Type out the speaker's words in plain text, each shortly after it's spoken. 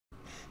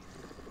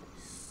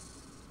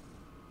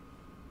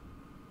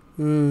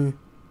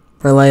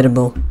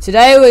Relatable.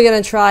 Today we're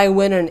gonna try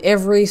winning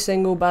every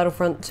single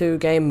Battlefront 2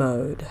 game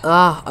mode.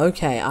 Ah,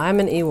 okay, I'm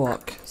an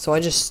Ewok. So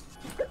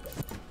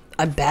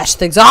I bash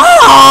things.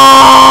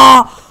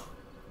 Ah!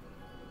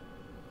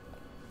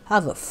 How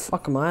the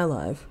fuck am I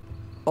alive?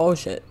 Oh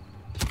shit.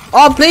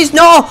 Oh please,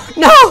 no!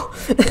 No!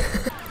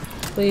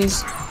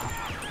 Please.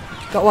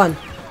 Got one.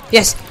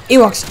 Yes,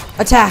 Ewoks,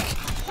 attack!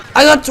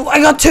 I got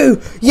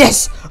two!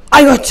 Yes!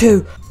 I got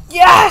two!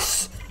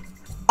 Yes!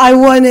 I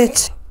won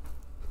it!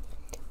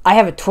 I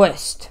have a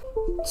twist.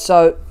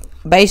 So,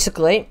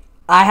 basically,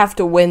 I have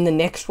to win the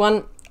next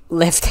one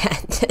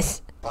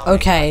left-handed.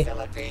 Okay.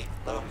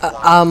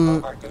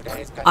 I'm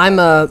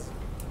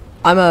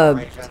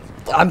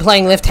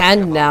playing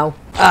left-handed now.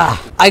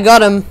 I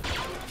got him.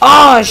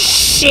 Oh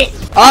shit!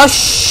 Oh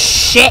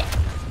shit!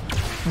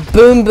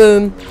 Boom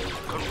boom.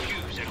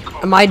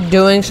 Am I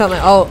doing something?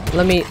 Oh,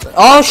 let me.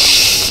 Oh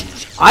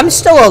I'm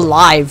still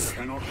alive,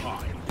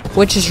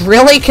 which is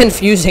really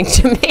confusing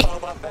to me.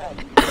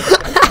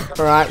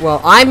 Alright,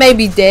 well, I may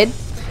be dead,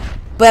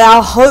 but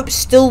our hope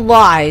still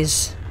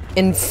lies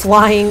in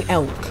flying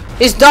elk.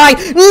 It's dying.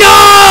 No!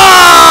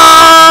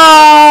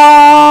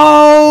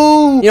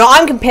 You know,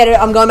 I'm competitive.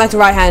 I'm going back to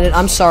right-handed.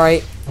 I'm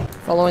sorry.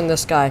 Following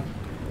this guy.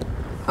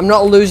 I'm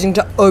not losing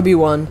to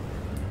Obi-Wan.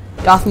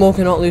 Darth Maul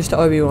cannot lose to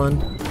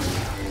Obi-Wan.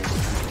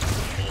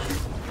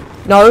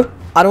 No,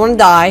 I don't want to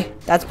die.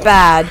 That's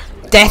bad.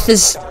 Death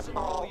is...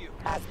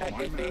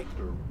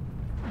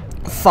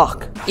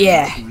 Fuck.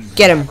 Yeah.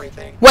 Get him.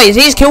 Wait, is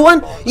he his kill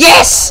one?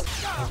 Yes!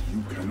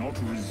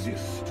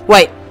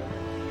 Wait.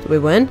 Do we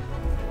win?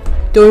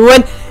 Do we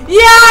win?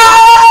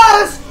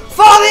 Yes!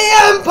 For the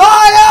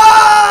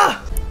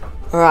Empire!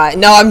 Alright,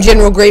 no, I'm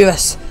General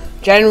Grievous.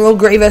 General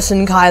Grievous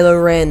and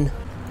Kylo Ren.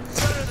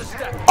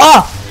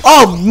 Oh!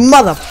 Oh,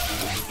 mother...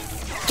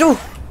 Dude.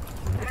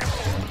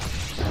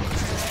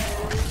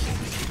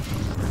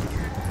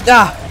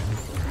 I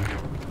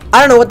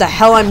don't know what the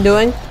hell I'm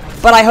doing,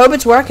 but I hope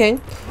it's working.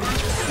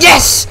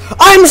 Yes!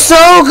 I'm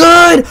so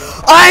good!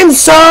 I'm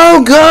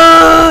so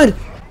good!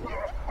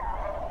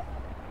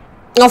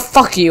 Oh,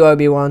 fuck you,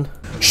 Obi-Wan.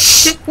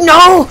 Shit,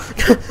 no!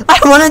 I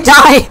don't want to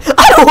die!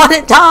 I don't want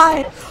to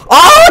die!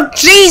 Oh,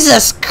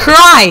 Jesus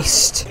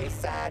Christ!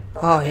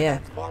 Oh, yeah.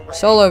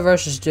 Solo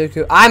versus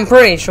Dooku. I'm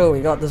pretty sure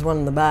we got this one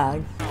in the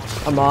bag.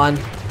 Come on.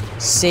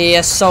 See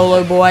ya,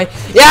 Solo boy.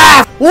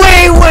 Yeah!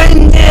 We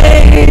win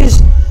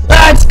this!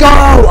 Let's go!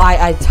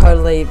 I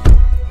totally...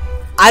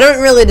 I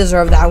don't really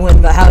deserve that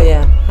win, but hell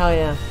yeah. Hell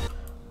yeah.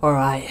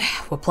 Alright,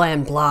 we're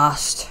playing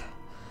Blast.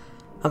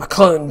 I'm a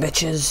clone,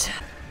 bitches.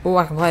 Oh,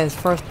 I can play as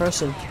first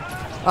person.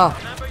 Oh.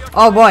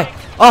 Oh, boy.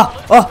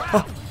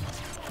 Oh.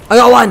 I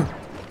got one!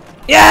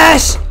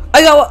 Yes!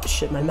 I got one!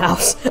 Shit, my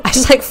mouse. I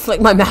just, like,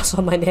 flicked my mouse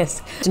on my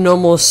desk. It's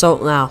normal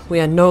assault now. We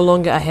are no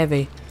longer a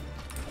heavy.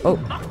 Oh.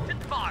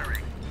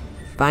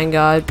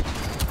 Vanguard.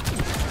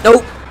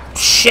 Nope.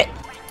 Shit.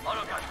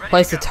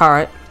 Place the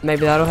turret.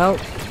 Maybe that'll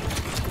help.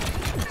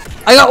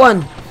 I got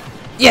one!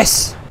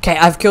 Yes! Okay,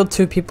 I've killed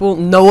 2 people.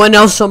 No one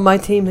else on my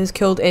team has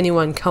killed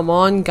anyone. Come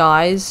on,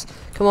 guys.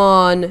 Come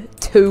on.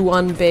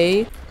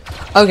 2-1B.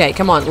 Okay,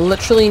 come on.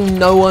 Literally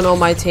no one on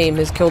my team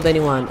has killed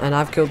anyone, and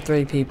I've killed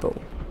 3 people.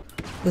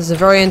 This is a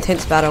very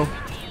intense battle.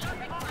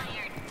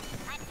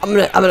 I'm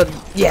gonna,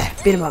 yeah,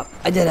 beat him up.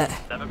 I did it.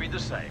 Never be the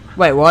same.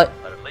 Wait, what?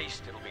 But at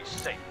least it'll be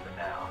safe for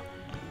now.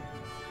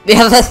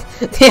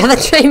 The other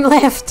team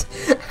left.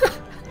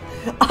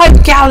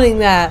 I'm counting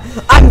that.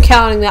 I'm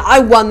counting that. I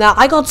won that.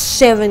 I got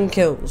 7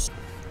 kills.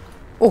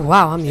 Oh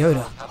wow, I'm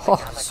Yoda.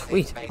 Oh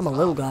sweet. I'm a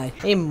little guy.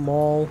 Hey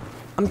Maul.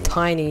 I'm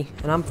tiny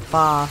and I'm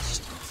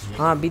fast. I'm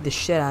gonna beat the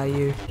shit out of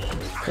you.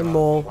 Hey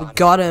Maul. We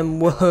got him.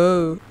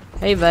 Whoa.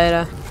 Hey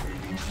Vader.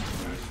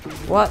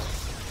 What?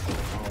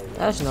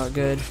 That's not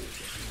good.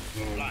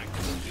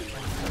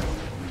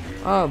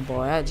 Oh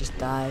boy, I just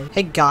died.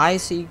 Hey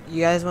guys, so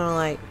you guys wanna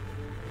like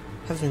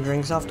have some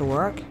drinks after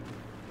work?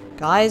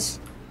 Guys?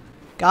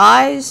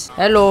 Guys?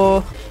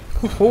 Hello.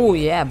 Oh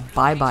yeah,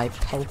 bye-bye,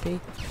 Pelpy.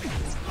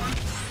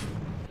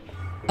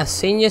 A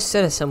senior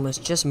citizen was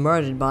just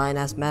murdered by an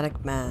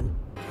asthmatic man.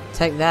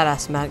 Take that,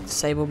 asthmatic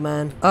disabled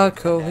man. Oh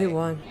cool, he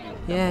won.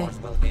 Yay.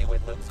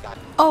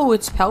 Oh,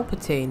 it's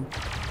Palpatine.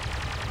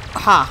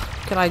 Ha!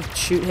 Can I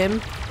shoot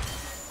him?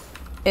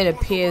 It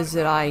appears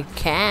that I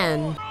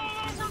can.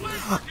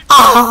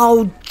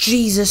 Oh,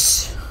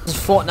 Jesus. This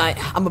is Fortnite.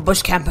 I'm a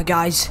bush camper,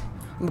 guys.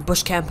 I'm a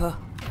bush camper.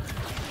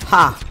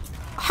 Ha.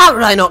 How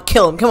did I not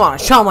kill him? Come on, I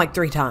shot him like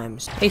 3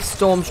 times. Hey,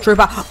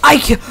 Stormtrooper.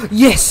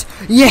 Yes!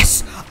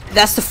 Yes!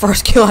 That's the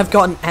first kill I've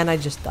gotten, and I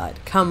just died.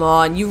 Come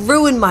on, you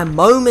ruined my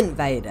moment,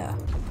 Vader.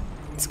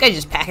 This guy's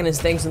just packing his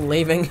things and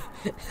leaving.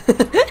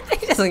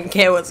 He doesn't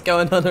care what's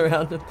going on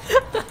around him.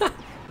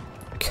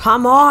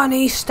 Come on,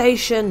 East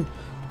Station.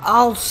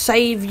 I'll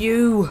save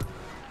you.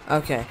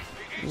 Okay.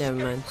 Never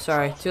mind.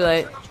 Sorry. Too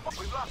late.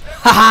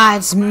 Haha,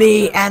 it's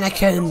me,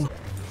 Anakin.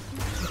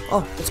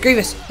 Oh, it's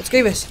Grievous. It's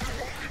Grievous.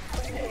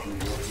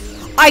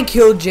 I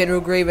killed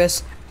General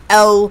Grievous.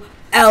 L,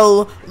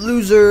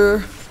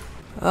 loser.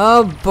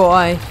 Oh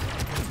boy.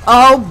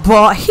 Oh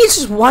boy, he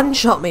just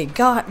one-shot me.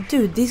 God,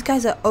 dude, these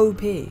guys are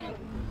OP.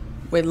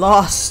 We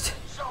lost.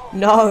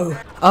 No.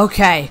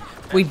 Okay,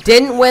 we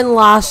didn't win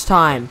last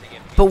time,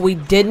 but we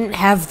didn't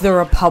have the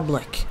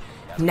Republic.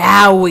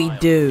 Now we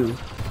do.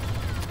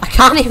 I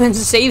can't even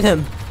see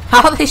them.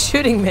 How are they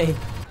shooting me?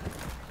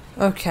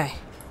 Okay.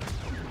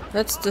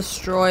 Let's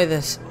destroy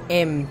this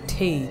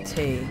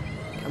MTT.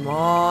 Come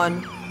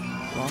on.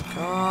 Lock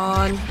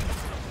on.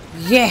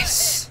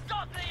 Yes!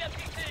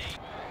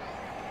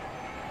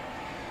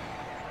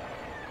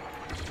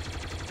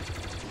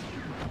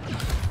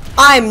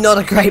 I'm not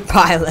a great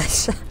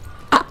pilot.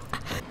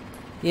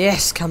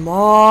 Yes, come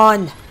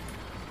on.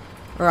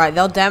 Alright,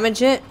 they'll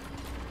damage it.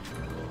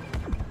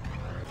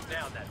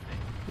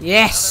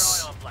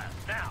 Yes!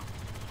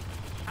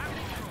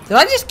 Did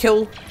I just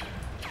kill?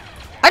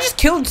 I just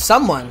killed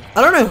someone.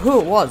 I don't know who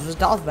it was. It was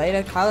Darth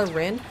Vader, Kylo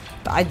Ren?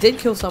 But I did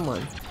kill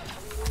someone.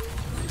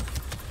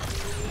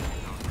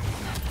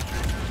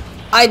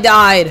 I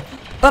died.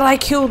 But I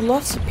killed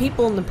lots of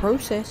people in the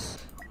process.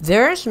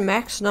 There is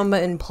max number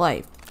in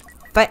play.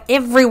 But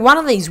every one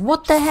of these,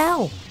 what the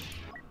hell?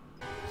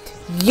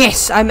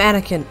 Yes, I'm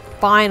Anakin.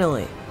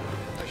 Finally.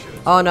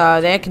 Oh no,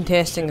 they're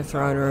contesting the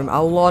throne room.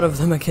 A lot of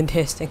them are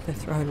contesting the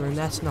throne room.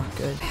 That's not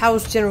good. How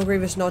is General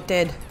Grievous not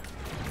dead?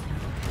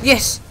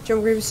 Yes,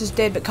 General Grievous is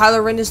dead, but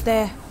Kylo Ren is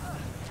there.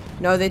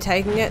 No, they're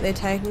taking it. They're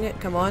taking it.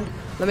 Come on.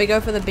 Let me go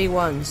for the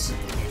B1s.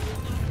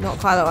 Not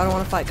Kylo. I don't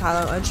want to fight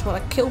Kylo. I just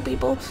want to kill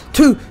people.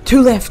 Two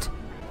left.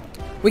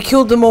 We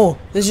killed them all.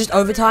 There's just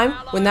overtime.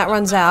 When that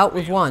runs out,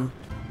 we've won.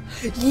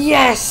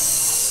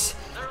 Yes!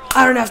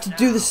 I don't have to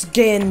do this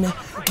again.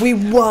 We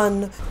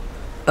won.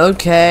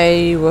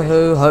 Okay,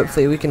 woohoo.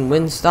 Hopefully we can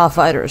win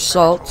Starfighter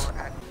Assault.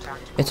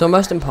 It's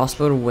almost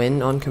impossible to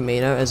win on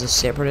Kamino as a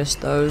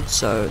Separatist though,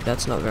 so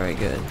that's not very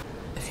good.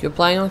 If you're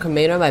playing on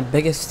Kamino, my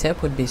biggest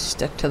tip would be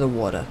stick to the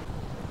water.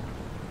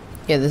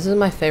 Yeah, this is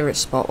my favorite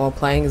spot while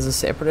playing as a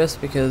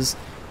Separatist because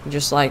you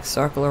just like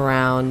circle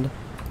around,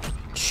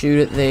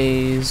 shoot at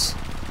these,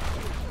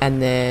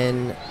 and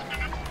then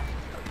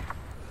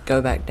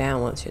go back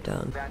down once you're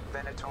done.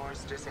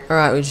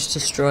 Alright, we just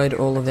destroyed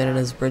all of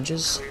Venator's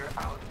bridges.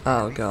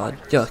 Oh god,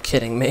 you're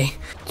kidding me.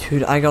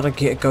 Dude, I gotta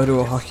go to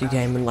a hockey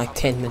game in like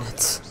 10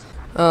 minutes.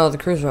 Oh, the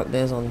cruiser up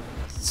there's on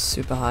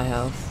super high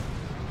health.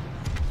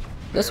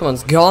 This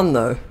one's gone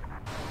though.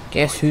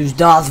 Guess who's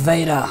Darth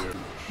Vader?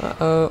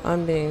 Uh-oh,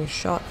 I'm being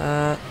shot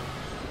at.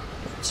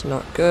 That's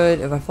not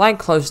good. If I fly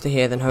close to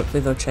here, then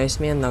hopefully they'll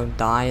chase me and they'll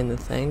die in the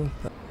thing.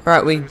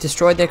 Alright, we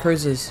destroyed their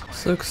cruisers.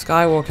 It's Luke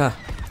Skywalker.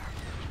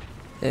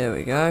 There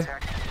we go.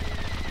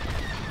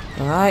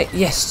 Alright,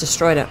 yes,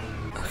 destroyed it.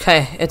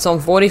 Okay, it's on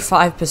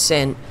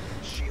 45%,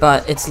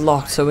 but it's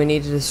locked, so we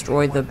need to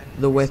destroy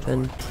the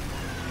weapon.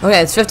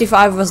 Okay, it's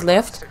 55 of us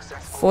left.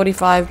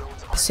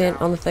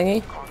 45% on the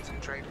thingy.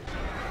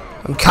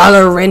 I'm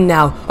Kylo Ren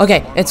now.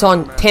 Okay, it's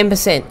on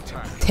 10%.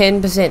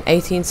 10%,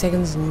 18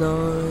 seconds, 9.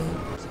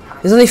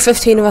 There's only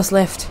 15 of us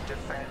left.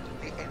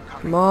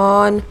 Come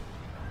on.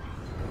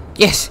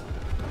 Yes!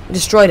 We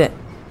destroyed it.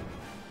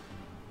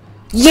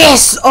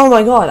 Yes! Oh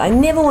my god, I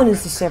never win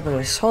as the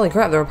Separatists. Holy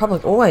crap, the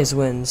Republic always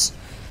wins.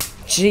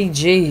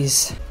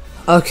 GG's.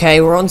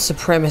 Okay, we're on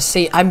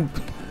Supremacy. I'm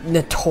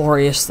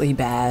notoriously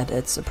bad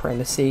at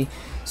Supremacy,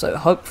 so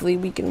hopefully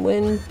we can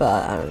win,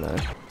 but I don't know.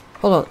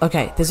 Hold on,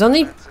 okay, there's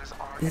only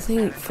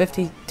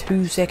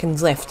 52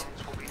 seconds left.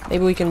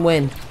 Maybe we can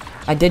win.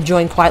 I did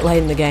join quite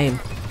late in the game.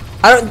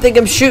 I don't think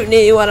I'm shooting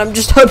anyone, I'm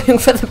just hoping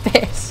for the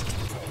best.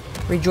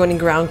 Rejoining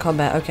ground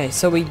combat. Okay,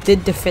 so we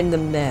did defend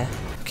them there.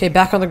 Okay,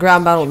 back on the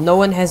ground battle. No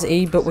one has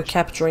E, but we're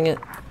capturing it.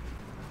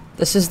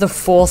 This is the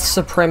 4th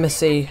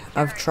Supremacy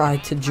I've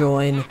tried to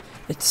join.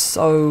 It's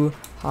so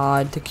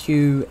hard to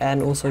queue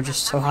and also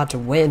just so hard to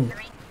win.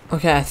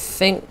 Okay, I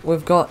think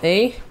we've got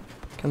E.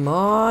 Come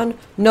on.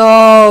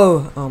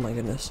 No! Oh my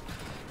goodness.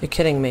 You're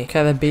kidding me.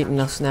 Okay, they're beating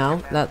us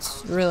now.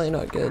 That's really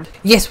not good.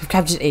 Yes, we've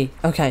captured E.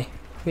 Okay.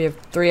 We have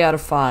 3 out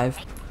of 5.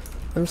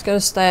 I'm just gonna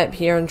stay up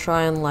here and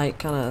try and like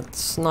kind of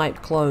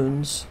snipe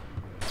clones.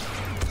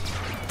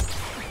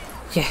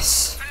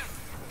 Yes.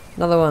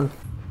 Another one.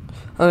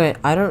 Okay,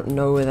 I don't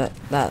know where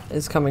that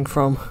is coming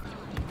from.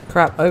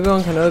 Crap,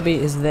 Obi-Wan Kenobi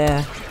is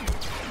there.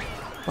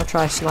 I'll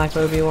try snipe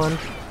Obi-Wan.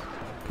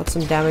 Got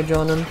some damage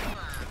on him.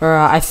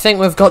 Alright, I think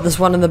we've got this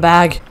one in the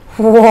bag.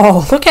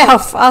 Whoa, look how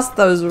fast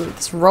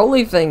this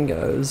rolly thing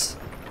goes.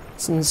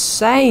 It's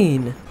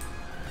insane.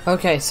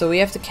 Okay, so we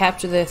have to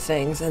capture their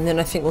things, and then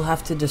I think we'll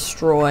have to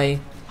destroy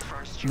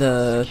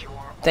the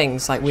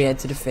things like we had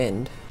to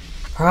defend.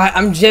 Alright,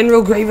 I'm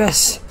General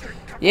Grievous.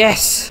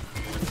 Yes.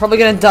 I'm probably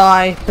gonna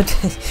die, but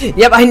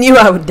yep, I knew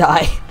I would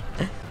die.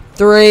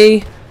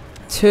 3,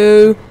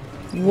 2,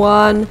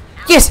 1.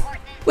 Yes!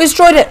 We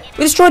destroyed it!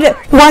 We destroyed it!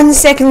 1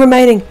 second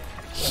remaining.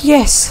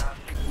 Yes!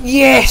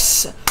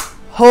 Yes!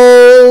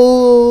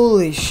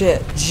 Holy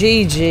shit.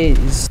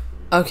 GG's.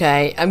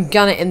 Okay, I'm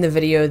gonna end the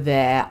video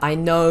there. I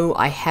know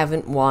I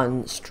haven't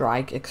won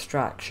Strike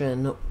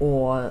Extraction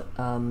or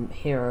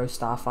Hero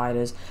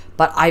Starfighters,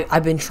 but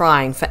I've been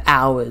trying for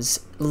hours,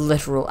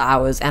 literal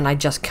hours, and I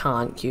just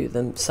can't queue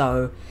them.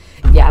 So,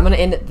 yeah, I'm gonna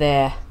end it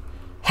there.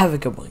 Have a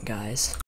good one, guys.